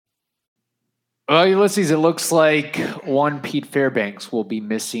Well, Ulysses, it looks like one Pete Fairbanks will be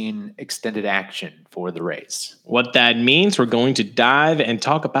missing extended action for the Rays. What that means, we're going to dive and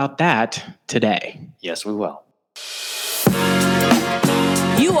talk about that today. Yes, we will.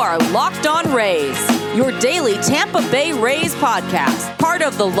 You are Locked On Rays, your daily Tampa Bay Rays podcast, part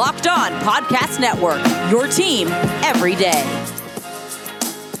of the Locked On Podcast Network, your team every day.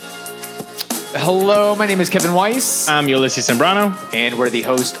 Hello, my name is Kevin Weiss. I'm Ulysses Sembrano. And we're the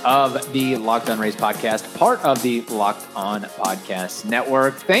host of the Locked On Rays podcast, part of the Locked On Podcast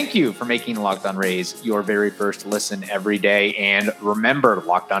Network. Thank you for making Locked On Rays your very first listen every day. And remember,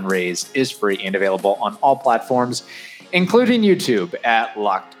 Locked On Rays is free and available on all platforms, including YouTube at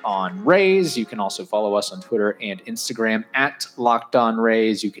Locked On Rays. You can also follow us on Twitter and Instagram at Locked On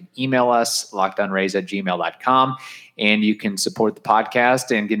Rays. You can email us, lockedonrays@gmail.com. And you can support the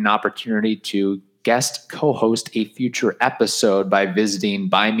podcast and get an opportunity to guest co-host a future episode by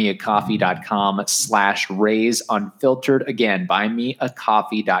visiting buymeacoffee.com/Rays Unfiltered. Again,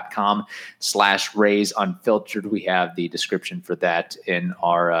 buymeacoffee.com/Rays Unfiltered. We have the description for that in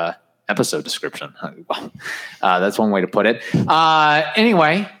our episode description. That's one way to put it.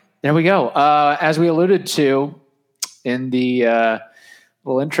 Anyway, there we go. As we alluded to in the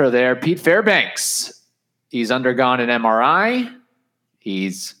little intro there, Pete Fairbanks. He's undergone an MRI.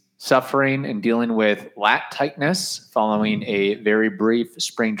 He's suffering and dealing with lat tightness following a very brief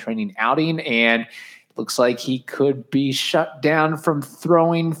spring training outing, and it looks like he could be shut down from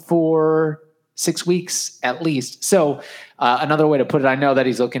throwing for 6 weeks at least. So another way to put it, I know that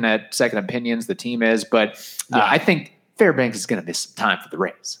he's looking at second opinions, the team is, but I think Fairbanks is going to miss some time for the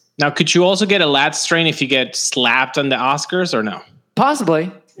Rays. Now, could you also get a lat strain if you get slapped on the Oscars or no?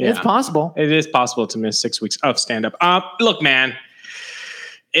 Possibly. Yeah. It's possible. It is possible to miss 6 weeks of stand-up. Look, man,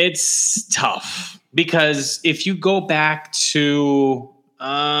 it's tough because if you go back to,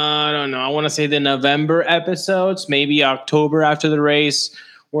 I don't know, I want to say the November episodes, maybe October after the race,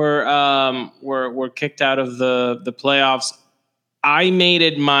 were kicked out of the playoffs. I made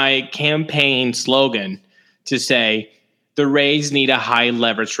it my campaign slogan to say the Rays need a high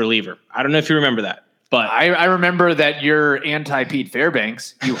leverage reliever. I don't know if you remember that. But I remember that you're anti-Pete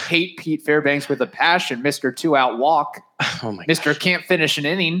Fairbanks. You hate Pete Fairbanks with a passion, Mr. 2-out walk. Oh my Mr. Can't finish an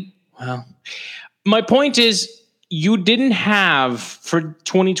inning. Well, my point is you didn't have for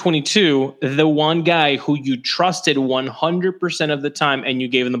 2022 the one guy who you trusted 100% of the time and you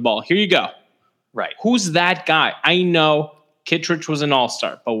gave him the ball. Here you go. Right. Who's that guy? I know Kittredge was an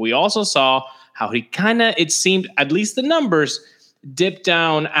all-star, but we also saw how he kind of, it seemed, at least the numbers, dipped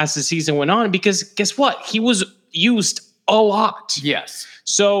down as the season went on because guess what? He was used a lot. Yes.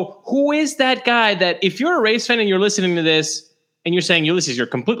 So who is that guy that if you're a Rays fan and you're listening to this and you're saying, Ulysses, you're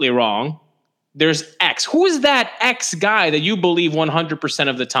completely wrong, there's X. Who is that X guy that you believe 100%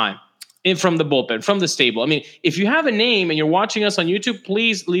 of the time from the bullpen, from the stable? I mean, if you have a name and you're watching us on YouTube,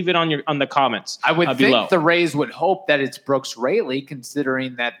 please leave it on the comments. I would think below. The Rays would hope that it's Brooks Raley,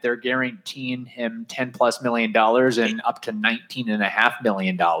 considering that they're guaranteeing him $10+ million and up to $19.5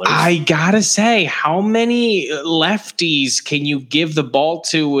 million. I gotta say, how many lefties can you give the ball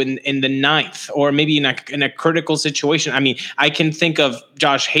to in the ninth, or maybe in a critical situation? I mean, I can think of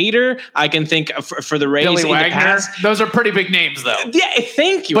Josh Hader. I can think for the Rays Billy in Wagner. the past. Those are pretty big names, though. Yeah,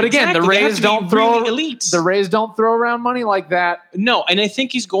 thank you. But again, exactly. the Rays don't throw really elite. The Rays don't throw around money like that. No, and I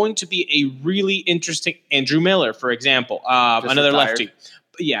think he's going to be a really interesting Andrew Miller, for example, another retired. lefty.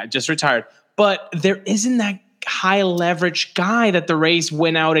 Yeah, just retired. But there isn't that high leverage guy that the Rays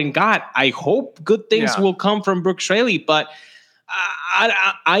went out and got. I hope good things will come from Brooks Raley, but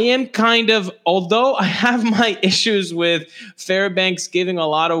I am kind of, although I have my issues with Fairbanks giving a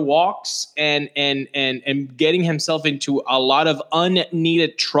lot of walks and getting himself into a lot of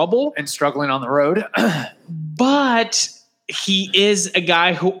unneeded trouble and struggling on the road, but he is a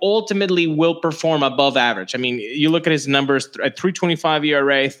guy who ultimately will perform above average. I mean, you look at his numbers at 3.25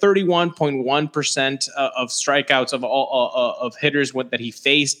 ERA, 31.1% of strikeouts of all of hitters that he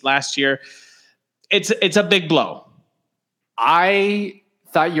faced last year. It's a big blow. I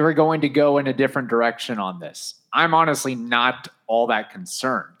thought you were going to go in a different direction on this. I'm honestly not all that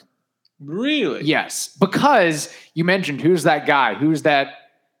concerned. Really? Yes, because you mentioned who's that guy, who's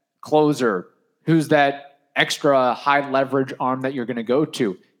that closer, who's that extra high leverage arm that you're going to go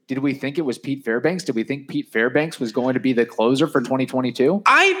to. Did we think it was Pete Fairbanks? Did we think Pete Fairbanks was going to be the closer for 2022?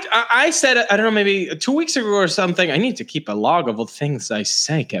 I said, I don't know, maybe 2 weeks ago or something. I need to keep a log of all the things I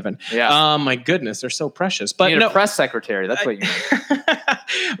say, Kevin. Yeah. My goodness, they're so precious. But you need a press secretary. That's what you need.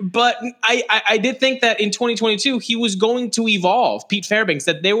 But I did think that in 2022, he was going to evolve, Pete Fairbanks,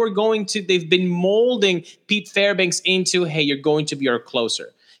 that they've been molding Pete Fairbanks into, hey, you're going to be our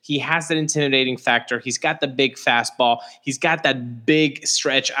closer. He has that intimidating factor. He's got the big fastball. He's got that big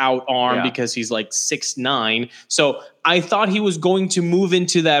stretch out arm because he's like 6'9". So I thought he was going to move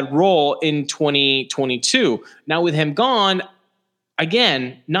into that role in 2022. Now with him gone,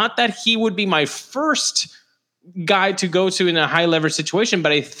 again, not that he would be my first guy to go to in a high leverage situation,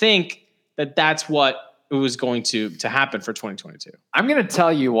 but I think that that's what it was going to happen for 2022. I'm going to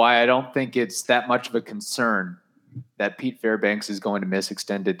tell you why I don't think it's that much of a concern that Pete Fairbanks is going to miss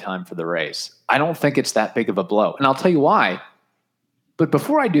extended time for the Rays. I don't think it's that big of a blow. And I'll tell you why. But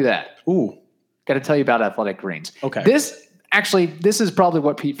before I do that, got to tell you about Athletic Greens. Okay. This is probably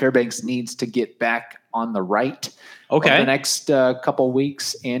what Pete Fairbanks needs to get back on the right. Okay. Over the next couple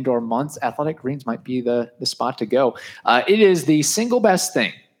weeks and or months, Athletic Greens might be the spot to go. It is the single best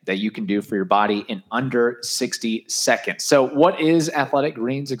thing that you can do for your body in under 60 seconds. So what is Athletic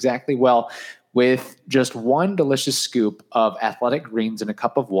Greens exactly? Well, with just one delicious scoop of Athletic Greens in a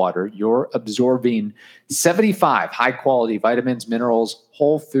cup of water, you're absorbing 75 high-quality vitamins, minerals,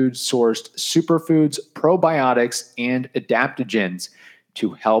 whole food sourced superfoods, probiotics, and adaptogens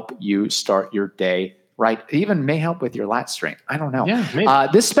to help you start your day right. It even may help with your lat strength. I don't know. Yeah, maybe.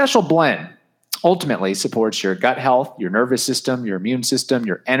 This special blend ultimately supports your gut health, your nervous system, your immune system,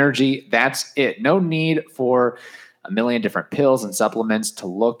 your energy. That's it. No need for a million different pills and supplements to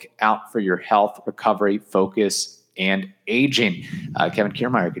look out for your health, recovery, focus, and aging. Kevin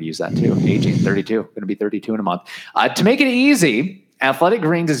Kiermaier could use that too. Aging, 32, going to be 32 in a month. To make it easy, Athletic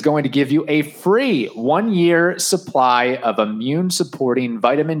Greens is going to give you a free 1-year supply of immune-supporting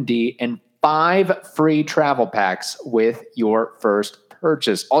vitamin D and 5 free travel packs with your first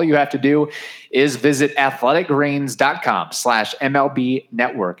purchase. All you have to do is visit athleticgreens.com/MLB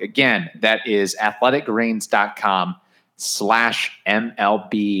network. Again, that is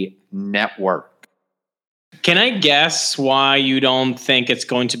athleticgreens.com/MLB network. Can I guess why you don't think it's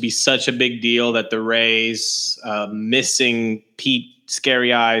going to be such a big deal that the Rays missing Pete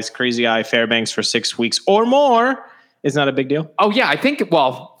Scary Eyes, Crazy Eye Fairbanks for 6 weeks or more is not a big deal? Oh, yeah. I think,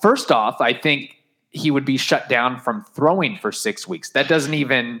 well, first off, I think he would be shut down from throwing for 6 weeks. That doesn't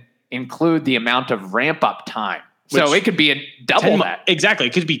even include the amount of ramp up time. So it could be a double that. Exactly.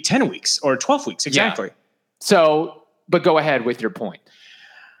 It could be 10 weeks or 12 weeks. Exactly. Yeah. So, but go ahead with your point.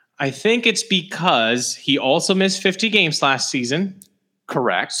 I think it's because he also missed 50 games last season.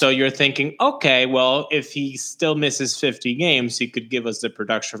 Correct. So you're thinking, okay, well, if he still misses 50 games, he could give us the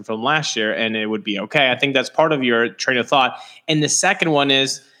production from last year and it would be okay. I think that's part of your train of thought. And the second one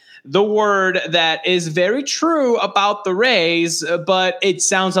is the word that is very true about the Rays, but it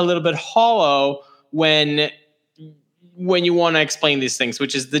sounds a little bit hollow when you want to explain these things,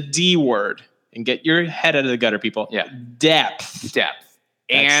 which is the D word. And get your head out of the gutter, people. Yeah. Depth.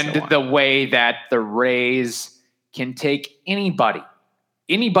 And the way that the Rays can take anybody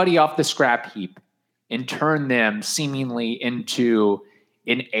off the scrap heap and turn them seemingly into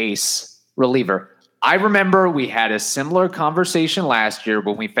an ace reliever. I remember we had a similar conversation last year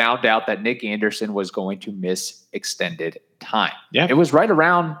when we found out that Nick Anderson was going to miss extended time. Yeah. It was right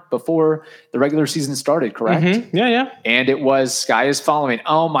around before the regular season started, correct? Mm-hmm. Yeah. And it was sky is following.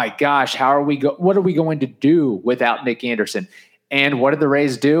 Oh my gosh, what are we going to do without Nick Anderson? And what did the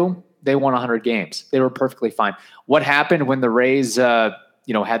Rays do? They won 100 games. They were perfectly fine. What happened when the Rays had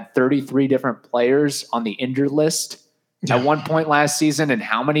 33 different players on the injured list at one point last season, and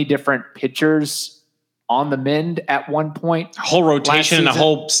how many different pitchers on the mend at one point? A whole rotation and a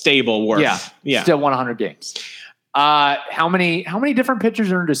whole stable worth. Yeah. Still won 100 games. How many different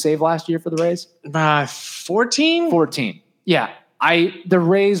pitchers earned a save last year for the Rays? 14? 14. Yeah. The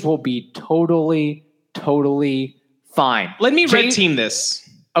Rays will be totally fine. Let me red team this.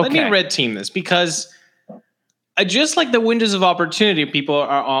 Okay. Let me red team this because just like the windows of opportunity, people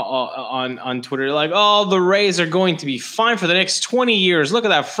are on Twitter like, oh, the Rays are going to be fine for the next 20 years. Look at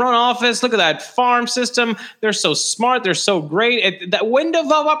that front office. Look at that farm system. They're so smart. They're so great. That window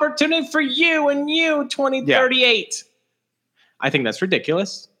of opportunity for you and you, 2038. Yeah. I think that's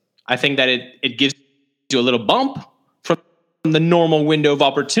ridiculous. I think that it gives you a little bump from the normal window of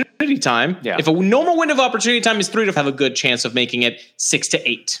opportunity time. Yeah. If a normal window of opportunity time is 3 to have a good chance of making it 6 to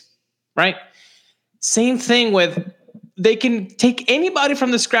 8, right? Same thing with they can take anybody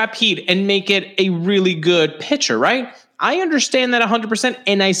from the scrap heap and make it a really good pitcher, right? I understand that 100%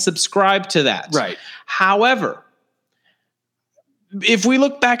 and I subscribe to that. Right. However, if we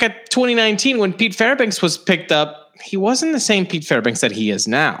look back at 2019 when Pete Fairbanks was picked up, he wasn't the same Pete Fairbanks that he is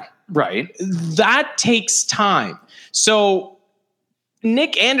now. Right. That takes time. So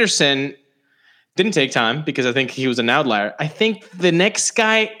Nick Anderson didn't take time because I think he was an outlier. I think the next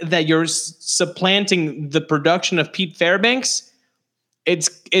guy that you're supplanting the production of Pete Fairbanks,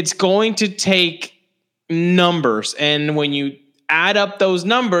 it's going to take numbers, and when you add up those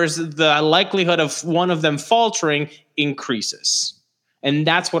numbers, the likelihood of one of them faltering increases. And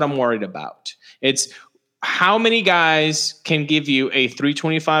that's what I'm worried about. It's how many guys can give you a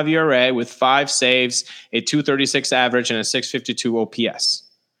 3.25 ERA with 5 saves, a 2.36 average, and a 6.52 OPS?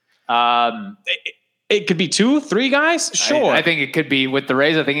 It could be 2, 3 guys. Sure. I think it could be with the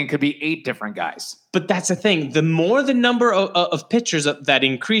Rays. I think it could be 8 different guys. But that's the thing. The more the number of pitchers that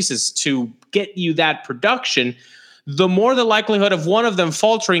increases to get you that production, the more the likelihood of one of them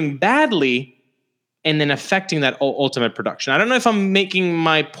faltering badly and then affecting that ultimate production. I don't know if I'm making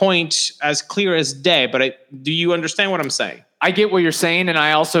my point as clear as day, but do you understand what I'm saying? I get what you're saying, and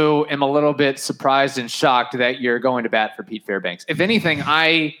I also am a little bit surprised and shocked that you're going to bat for Pete Fairbanks. If anything,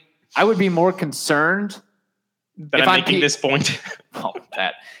 I would be more concerned that I'm making this point. Oh,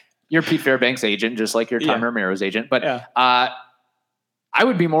 that you're Pete Fairbanks' agent, just like you're Tom Romero's agent. But I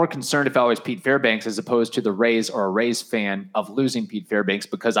would be more concerned if I was Pete Fairbanks as opposed to the Rays or a Rays fan of losing Pete Fairbanks,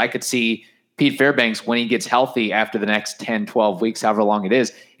 because I could see Pete Fairbanks, when he gets healthy after the next 10, 12 weeks, however long it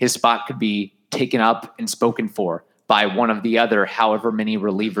is, his spot could be taken up and spoken for by one of the other however many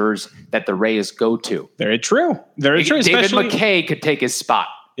relievers that the Rays go to. Very true. Very true. David McKay could take his spot.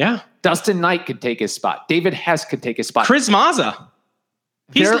 Yeah. Dustin Knight could take his spot. David Hess could take his spot. Chris Mazza.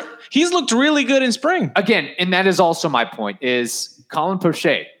 He's looked really good in spring. Again, and that is also my point, is Colin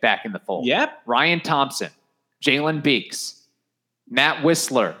Poche back in the fold. Yep. Ryan Thompson, Jalen Beeks, Matt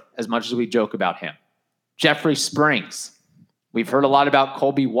Whistler, as much as we joke about him, Jeffrey Springs. We've heard a lot about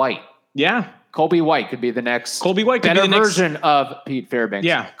Colby White. Yeah. Colby White could be the next better version of Pete Fairbanks.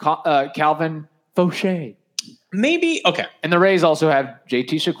 Yeah. Calvin Fauché. Maybe. Okay. And the Rays also have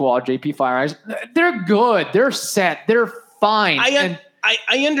JT Chacua, JP Fireeyes. They're good. They're set. They're fine.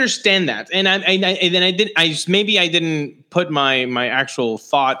 I understand that, and I didn't put my actual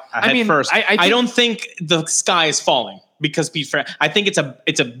thought ahead first. I don't think the sky is falling because Pete Fairbanks. I think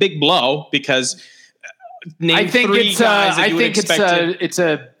it's a big blow because name 3 guys that you would expect.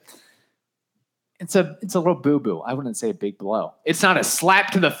 It's a little boo-boo. I wouldn't say a big blow. It's not a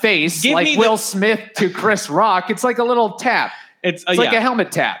slap to the face Give like Will Smith to Chris Rock. It's like a little tap. It's like a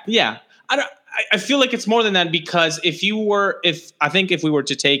helmet tap. Yeah. I feel like it's more than that, because if we were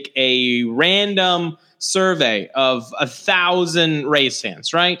to take a random survey of 1,000 Rays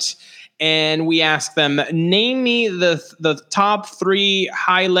fans, right? And we ask them, name me the top 3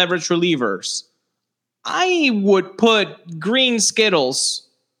 high leverage relievers. I would put green Skittles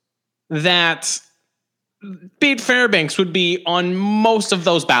that Pete Fairbanks would be on most of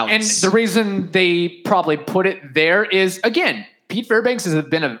those ballots. And the reason they probably put it there is, again, Pete Fairbanks has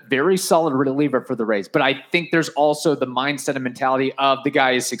been a very solid reliever for the Rays, but I think there's also the mindset and mentality of the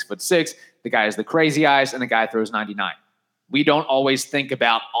guy is 6'6", the guy has the crazy eyes, and the guy throws 99. We don't always think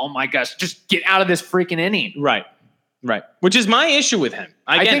about, oh my gosh, just get out of this freaking inning. Right. Which is my issue with him.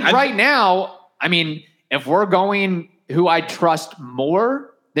 I think right now, I mean, if we're going who I trust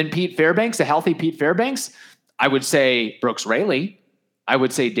more than Pete Fairbanks, a healthy Pete Fairbanks, I would say Brooks Raley. I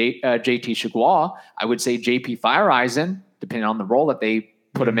would say JT Chacua. I would say JP Fireeyes, depending on the role that they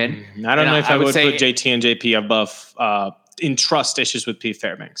put him in. I don't know if I would put JT and JP above in trust issues with Pete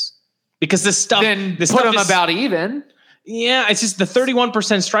Fairbanks, because this stuff. Then put him about even. Yeah, it's just the 31%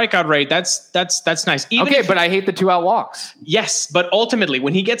 strikeout rate. That's nice. But I hate the 2 out walks. Yes, but ultimately,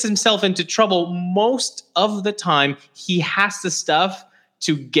 when he gets himself into trouble, most of the time he has the stuff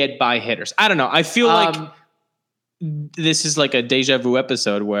to get by hitters. I don't know. I feel like this is like a deja vu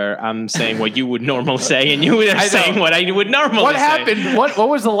episode where I'm saying what you would normally say, and you are saying what I would normally say. What happened? What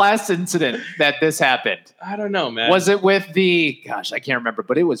was the last incident that this happened? I don't know, man. Was it with I can't remember,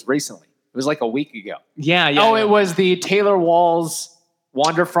 but it was recently. It was like a week ago. Yeah. It was the Taylor Walls,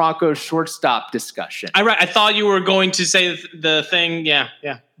 Wander Franco shortstop discussion. I thought you were going to say the thing. Yeah.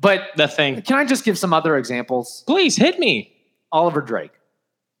 But the thing. Can I just give some other examples? Please hit me. Oliver Drake.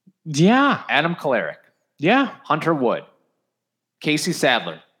 Yeah. Adam Kolarek. Yeah. Hunter Wood. Casey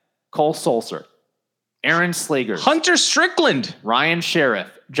Sadler. Cole Sulser. Aaron Slegers. Hunter Strickland. Ryan Sheriff.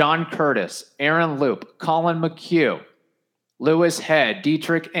 John Curtis. Aaron Loop. Colin McHugh. Lewis Head.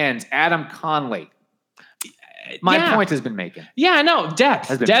 Dietrich Enns. Adam Conley. My point has been making. Yeah, I know.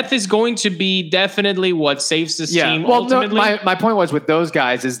 Depth is going to be definitely what saves this team ultimately. No, my point was with those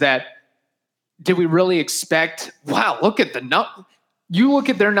guys is that did we really expect, look at you look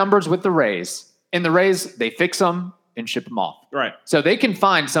at their numbers with the Rays. In the Rays, they fix them and ship them off. Right. So they can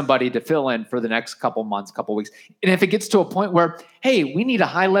find somebody to fill in for the next couple months, couple weeks. And if it gets to a point where, hey, we need a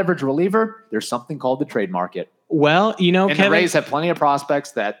high leverage reliever, there's something called the trade market. Well, and Kevin, the Rays have plenty of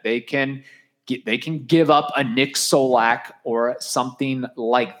prospects that they can they can give up a Nick Solak or something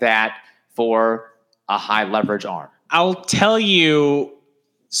like that for a high leverage arm. I'll tell you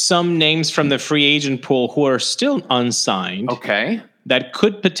some names from the free agent pool who are still unsigned. Okay. That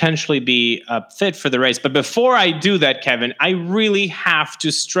could potentially be a fit for the Rays. But before I do that, Kevin, I really have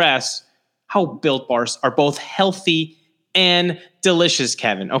to stress how Built Bars are both healthy and delicious,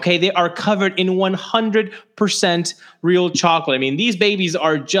 Kevin. Okay, they are covered in 100% real chocolate. I mean, these babies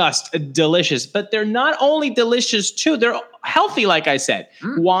are just delicious, but they're not only delicious too, they're healthy, like I said.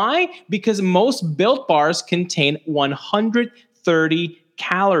 Why? Because most Built Bars contain 130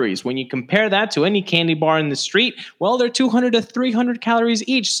 calories. When you compare that to any candy bar in the street, well, they're 200 to 300 calories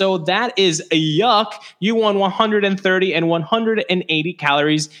each. So that is a yuck. You want 130 and 180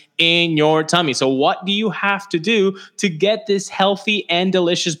 calories in your tummy. So what do you have to do to get this healthy and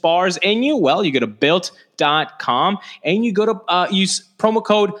delicious bars in you? Well, you go to built.com and you go to use promo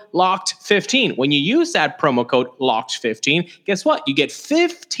code LOCKED15. When you use that promo code LOCKED15, guess what? You get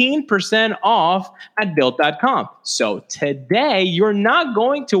 15% off at built.com. So today, you're not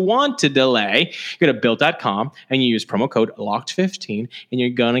going to want to delay. You go to built.com and you use promo code LOCKED15 and you're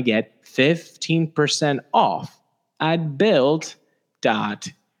going to get 15% off at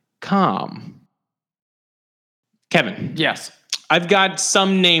built.com. Kevin. Yes. I've got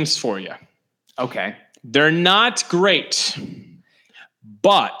some names for you. Okay. They're not great,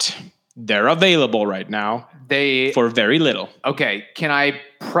 but they're available right now for very little. Okay. Can I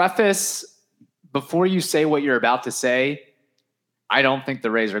preface before you say what you're about to say? I don't think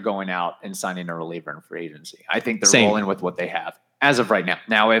the Rays are going out and signing a reliever in free agency. I think they're rolling with what they have as of right now.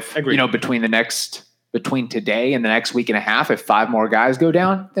 Now, if between today and the next week and a half, if 5 more guys go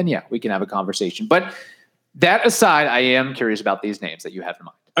down, then yeah, we can have a conversation. But that aside, I am curious about these names that you have in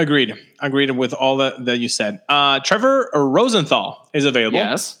mind. Agreed with all that you said. Trevor Rosenthal is available.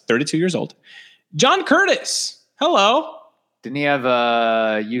 Yes. 32 years old. John Curtis. Hello. Didn't he have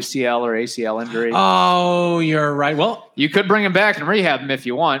a UCL or ACL injury? Oh, you're right. Well, you could bring him back and rehab him if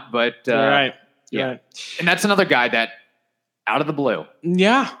you want, but you're right. Yeah. And that's another guy that out of the blue.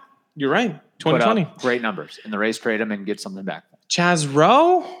 Yeah, you're right. 2020. Great numbers. And the Rays trade him and get something back. Chaz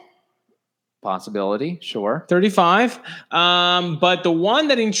Rowe. Possibility, sure. 35. But the one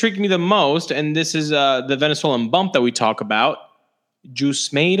that intrigued me the most, and this is the Venezuelan bump that we talk about,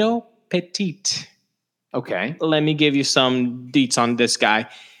 Yusmeiro Petit. Okay. Let me give you some deets on this guy.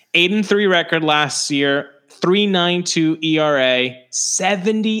 8-3 record last year, 3.92 ERA,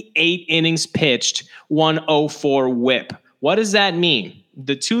 78 innings pitched, 104 whip. What does that mean?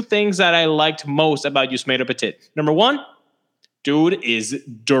 The two things that I liked most about Yusmeiro Petit. Number one, dude is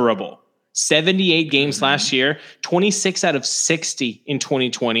durable. 78 games last year, 26 out of 60 in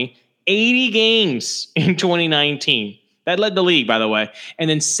 2020, 80 games in 2019. That led the league, by the way. And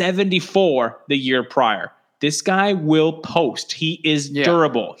then 74 the year prior. This guy will post. He is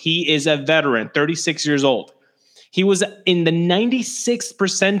durable. He is a veteran, 36 years old. He was in the 96th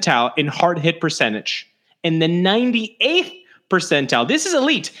percentile in hard hit percentage. In the 98th percentile, this is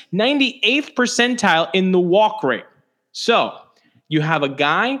elite, 98th percentile in the walk rate. So you have a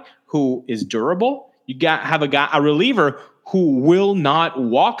guy who is durable. You have a reliever who will not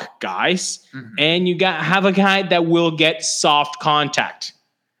walk guys, and you have a guy that will get soft contact.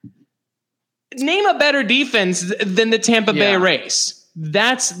 Name a better defense than the Tampa Bay Rays.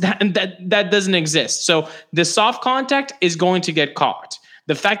 That doesn't exist. So the soft contact is going to get caught.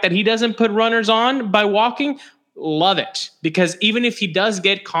 The fact that he doesn't put runners on by walking, love it, because even if he does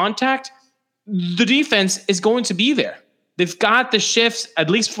get contact, the defense is going to be there. They've got the shifts at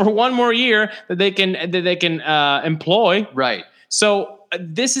least for one more year that they can employ. Right. So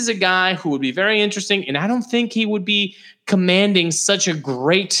this is a guy who would be very interesting, and I don't think he would be commanding such a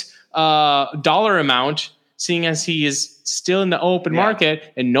great dollar amount, seeing as he is still in the open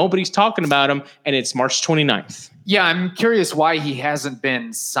market and nobody's talking about him, and it's March 29th. Yeah, I'm curious why he hasn't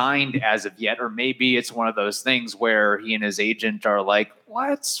been signed as of yet, or maybe it's one of those things where he and his agent are like,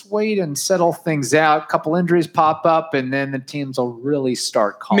 let's wait and settle things out. A couple injuries pop up, and then the teams will really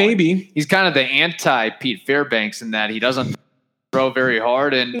start calling. Maybe. He's kind of the anti-Pete Fairbanks in that he doesn't throw very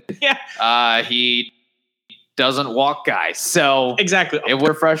hard, and he doesn't walk guys. So exactly, it was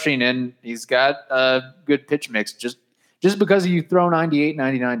refreshing, and he's got a good pitch mix. Just because you throw 98,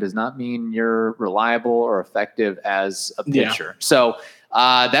 99 does not mean you're reliable or effective as a pitcher. Yeah. So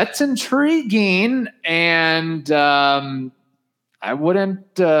that's intriguing, and I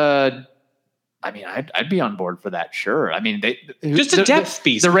wouldn't I mean, I'd be on board for that. Sure. I mean, just a depth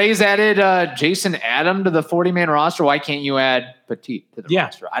piece. The Rays added Jason Adam to the 40-man roster. Why can't you add Petit to the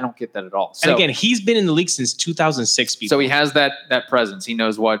roster? I don't get that at all. So, and again, he's been in the league since 2006. So he has that presence. He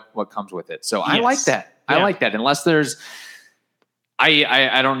knows what comes with it. So yes. I like that. Yeah. I like that. Unless there's,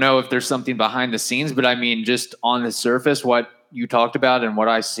 I don't know if there's something behind the scenes, but I mean, just on the surface, what you talked about and what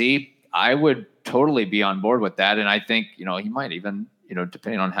I see, I would totally be on board with that. And I think, he might even,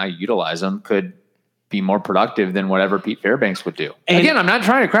 depending on how you utilize him, could be more productive than whatever Pete Fairbanks would do. And again, I'm not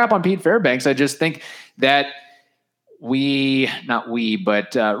trying to crap on Pete Fairbanks. I just think that Rays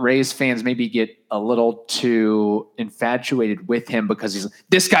fans maybe get a little too infatuated with him because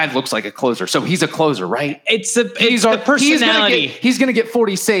this guy looks like a closer. So he's a closer, right? It's the personality. He's going to get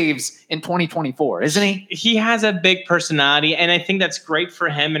 40 saves in 2024, isn't he? He has a big personality, and I think that's great for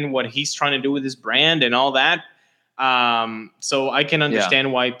him and what he's trying to do with his brand and all that. So I can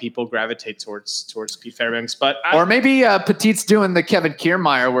understand why people gravitate towards Pete Fairbanks, or maybe Petit's doing the Kevin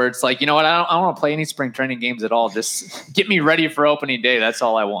Kiermaier where it's like, you know what? I don't want to play any spring training games at all. Just get me ready for opening day. That's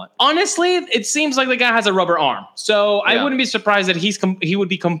all I want. Honestly, it seems like the guy has a rubber arm. So I wouldn't be surprised that he would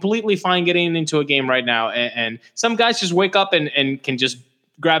be completely fine getting into a game right now. And some guys just wake up and can just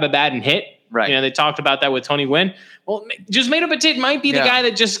grab a bat and hit. Right. They talked about that with Tony Gwynn. Well, Yusmeiro Petit might be the guy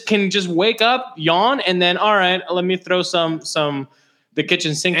that just can wake up, yawn, and then, all right, let me throw the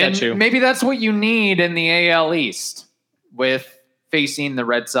kitchen sink at you. Maybe that's what you need in the AL East with facing the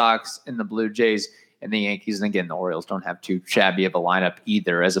Red Sox and the Blue Jays and the Yankees. And again, the Orioles don't have too shabby of a lineup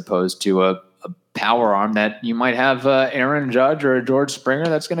either, as opposed to a power arm that you might have Aaron Judge or a George Springer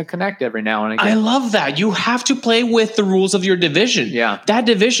that's going to connect every now and again. I love that. You have to play with the rules of your division. Yeah. That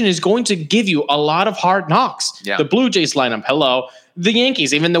division is going to give you a lot of hard knocks. Yeah. The Blue Jays lineup, hello. The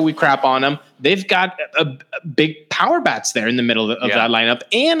Yankees, even though we crap on them, they've got a big power bats there in the middle of that lineup.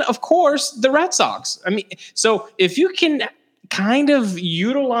 And, of course, the Red Sox. I mean, so if you can kind of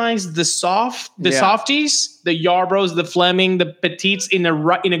utilize the softies, the Yarbroughs, the Fleming, the Petits in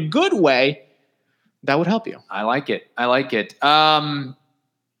a good way, that would help you. I like it.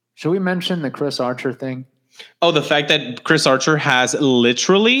 Should we mention the Chris Archer thing? Oh, the fact that Chris Archer has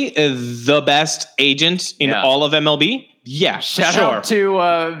literally the best agent in all of MLB? Yeah, Shout out to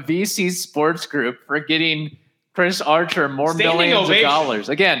VC Sports Group for getting Chris Archer more millions of dollars.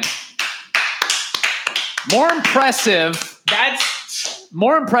 Again, more impressive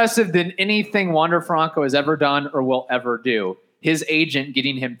than anything Wander Franco has ever done or will ever do. His agent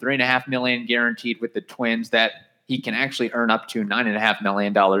getting him $3.5 million guaranteed with the Twins that he can actually earn up to $9.5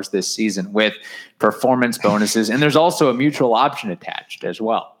 million this season with performance bonuses. And there's also a mutual option attached as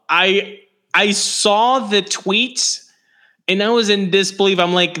well. I saw the tweet and I was in disbelief.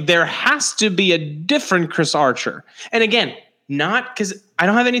 I'm like, there has to be a different Chris Archer. And again, not because I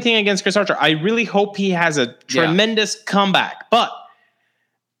don't have anything against Chris Archer. I really hope he has a tremendous comeback. But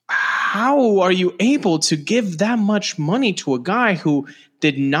how are you able to give that much money to a guy who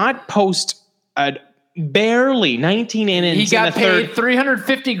did not post barely 19 innings? He got paid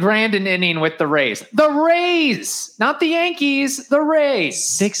 $350,000 an inning with the Rays. The Rays, not the Yankees. The Rays.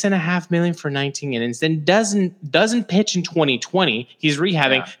 $6.5 million for 19 innings. Then doesn't pitch in 2020. He's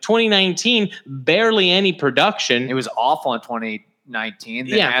rehabbing. 2019, barely any production. It was awful in 2019.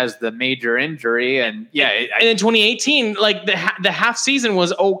 Then has the major injury, and in 2018, like the half season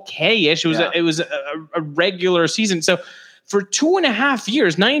was okay-ish. It was a regular season. So for 2.5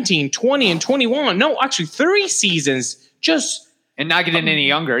 years, 19, 20, and 21, no, actually 3 seasons, and not getting any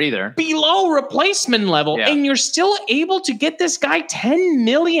younger either, below replacement level, and you're still able to get this guy $10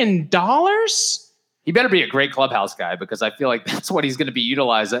 million. He better be a great clubhouse guy because I feel like that's what he's going to be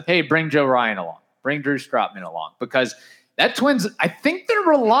utilized. Hey, bring Joe Ryan along, bring Drew Strotman along, because that Twins, I think they're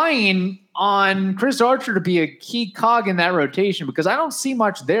relying on Chris Archer to be a key cog in that rotation because I don't see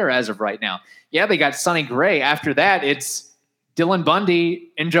much there as of right now. Yeah, they got Sonny Gray. After that, it's Dylan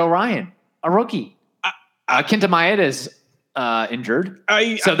Bundy and Joe Ryan, a rookie. Kenta Maeda's injured.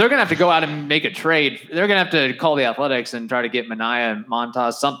 So they're going to have to go out and make a trade. They're going to have to call the Athletics and try to get Minaya and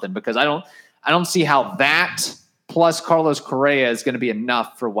Montas something because I don't see how that plus Carlos Correa is going to be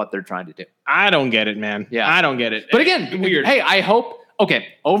enough for what they're trying to do. I don't get it, man. Yeah. I don't get it. But again, weird. Hey, I hope,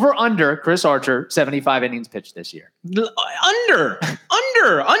 over under Chris Archer, 75 innings pitched this year. Under.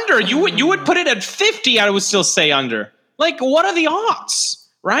 You would put it at 50, I would still say under. Like, what are the odds,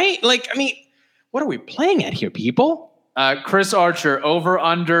 right? Like, I mean, what are we playing at here, people? Chris Archer, over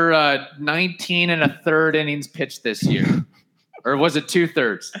under 19 1/3 innings pitched this year. Or was it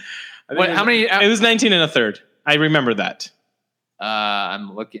 2/3? How many? It was 19 1/3. I remember that.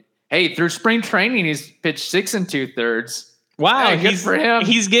 I'm looking. Hey, through spring training, he's pitched 6 2/3. Wow, Hey, good for him.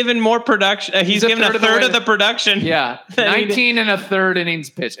 He's given more production. He's given a third of the production. Yeah, 19 and a third innings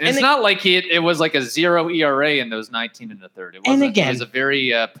pitched. And it's not like it was like a 0 ERA in those 19 and a third. It was a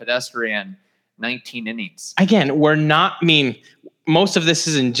very pedestrian 19 innings. Again, most of this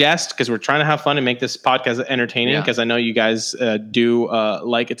is in jest because we're trying to have fun and make this podcast entertaining because I know you guys do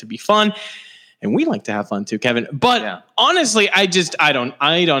like it to be fun. And we like to have fun too, Kevin. But honestly, I don't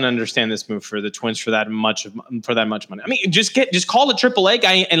understand this move for the Twins for that much money. I mean, just call the AAA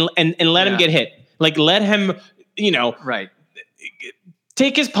guy and let him get hit. Like let him,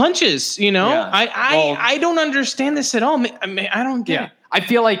 take his punches. I don't understand this at all. I mean, I don't get it. I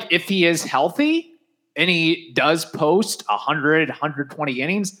feel like if he is healthy and he does post 100, 120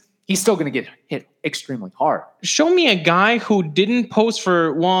 innings, he's still going to get hit extremely hard. Show me a guy who didn't post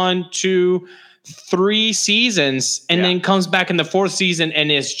for 1, 2, 3 seasons and then comes back in the 4th season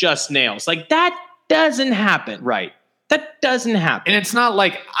and is just nails. Like that doesn't happen. Right. That doesn't happen. And it's not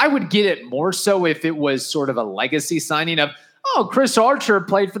like I would get it more so if it was sort of a legacy signing of, Chris Archer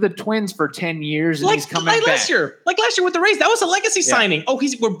played for the Twins for 10 years and he's coming back. Last year with the Rays, that was a legacy signing.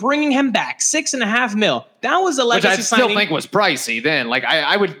 We're bringing him back, $6.5 million. That was a legacy signing. Which I still think was pricey then. Like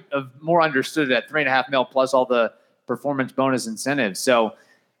I would have more understood it at $3.5 million plus all the performance bonus incentives. So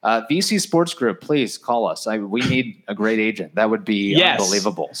VC Sports Group, please call us. We need a great agent. That would be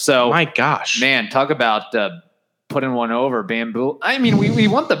unbelievable. So my gosh, man, talk about putting one over Bamboo. I mean, we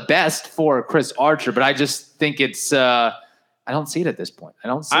want the best for Chris Archer, but I just think it's. I don't see it at this point. I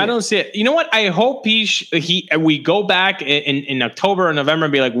don't see it. You know what? I hope we go back in October or November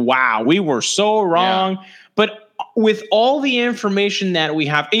and be like, wow, we were so wrong. Yeah. But with all the information that we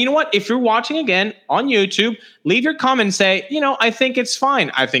have, and you know what? If you're watching again on YouTube, leave your comment and say, I think it's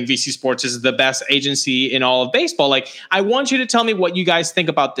fine. I think VC Sports is the best agency in all of baseball. Like, I want you to tell me what you guys think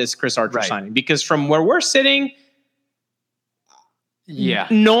about this Chris Archer signing, because from where we're sitting,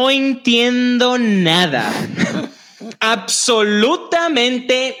 no entiendo nada.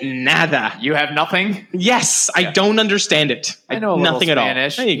 Absolutamente nada. You have nothing? Yes, I don't understand it. I know nothing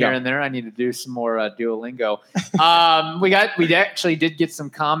Spanish at all. Here and there. I need to do some more Duolingo. We actually did get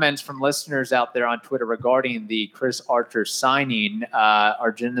some comments from listeners out there on Twitter regarding the Chris Archer signing.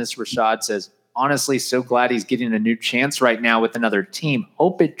 Arjunas Rashad says, honestly, so glad he's getting a new chance right now with another team.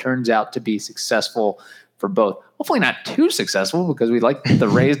 Hope it turns out to be successful for both. Hopefully not too successful because we'd like the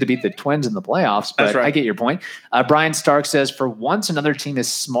Rays to beat the Twins in the playoffs, but I get your point. Brian Stark says, for once, another team is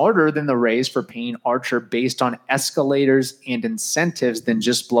smarter than the Rays for paying Archer based on escalators and incentives than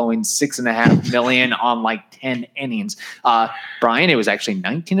just blowing $6.5 million on like 10 innings. Brian, it was actually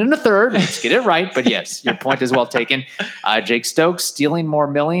 19 and a third. Let's get it right. But yes, your point is well taken. Jake Stokes stealing more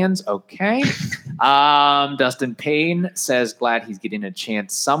millions. Okay. Dustin Payne says, glad he's getting a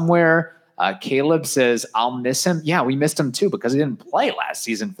chance somewhere. Caleb says, I'll miss him. Yeah, we missed him too because he didn't play last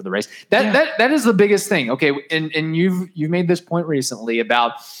season for the Rays. That is the biggest thing. Okay, and you've made this point recently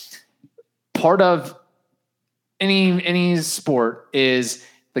about part of any sport is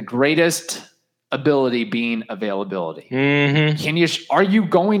the greatest ability being availability. Mm-hmm. Are you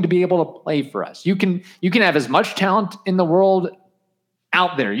going to be able to play for us? You can have as much talent in the world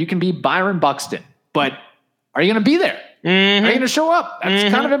out there. You can be Byron Buxton, but are you going to be there? Mm-hmm. Are you going to show up?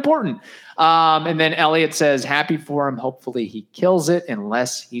 That's kind of important. And then Elliot says, happy for him. Hopefully he kills it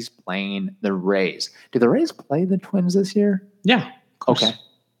unless he's playing the Rays. Do the Rays play the Twins this year? Yeah. Okay.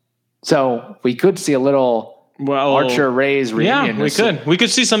 So we could see a little Archer Rays reunion. Yeah, we could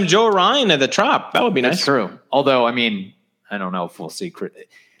see some Joe Ryan at the Trop. That would be nice. That's true. Although, I mean, I don't know if we'll see.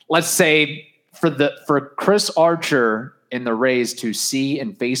 Let's say for Chris Archer and the Rays to see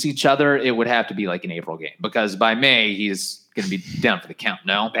and face each other, it would have to be like an April game because by May he's going to be down for the count.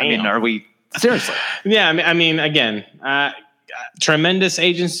 No, damn. I mean, are we seriously? Yeah, I mean, again, tremendous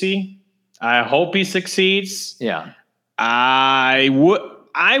agency. I hope he succeeds. Yeah, I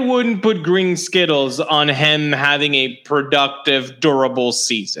wouldn't put green Skittles on him having a productive, durable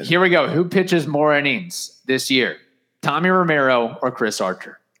season. Here we go. Who pitches more innings this year, Tommy Romero or Chris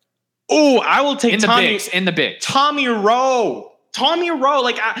Archer? Oh, I will take Tommy in the bigs. Tommy Rowe. Tommy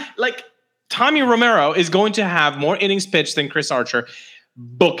Romero is going to have more innings pitched than Chris Archer.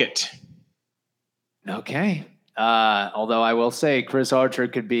 Book it. Okay. Although I will say Chris Archer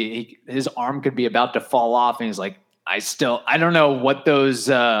his arm could be about to fall off, and he's like, I don't know what those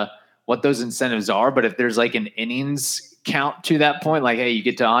incentives are, but if there's like an innings count to that point, like, hey, you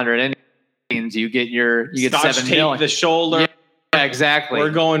get to 100 innings, you get $7 million. The shoulder. Yeah, exactly. We're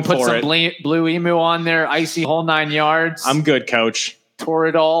going Put for some it. Blue Emu on there, icy whole 9 yards. I'm good, coach. Tore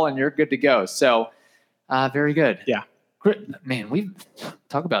it all, and you're good to go. So, very good. Yeah. Man, we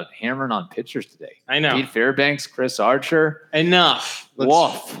talk about hammering on pitchers today. I know. Pete Fairbanks, Chris Archer. Enough.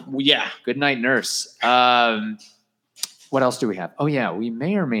 Wolf. Yeah. Good night, nurse. What else do we have? Oh, yeah. We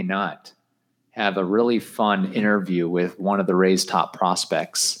may or may not have a really fun interview with one of the Rays' top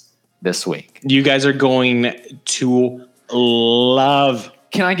prospects this week. You guys are going to love.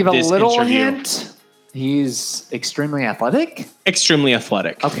 Can I give a this little interview. hint? He's extremely athletic. Extremely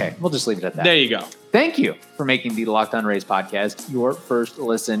athletic. Okay, we'll just leave it at that. There you go. Thank you for making the Locked On Rays podcast your first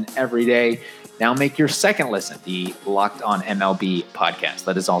listen every day. Now make your second listen, the Locked On MLB podcast.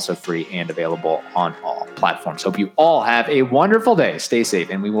 That is also free and available on all platforms. Hope you all have a wonderful day. Stay safe,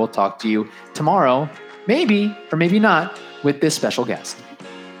 and we will talk to you tomorrow, maybe or maybe not, with this special guest.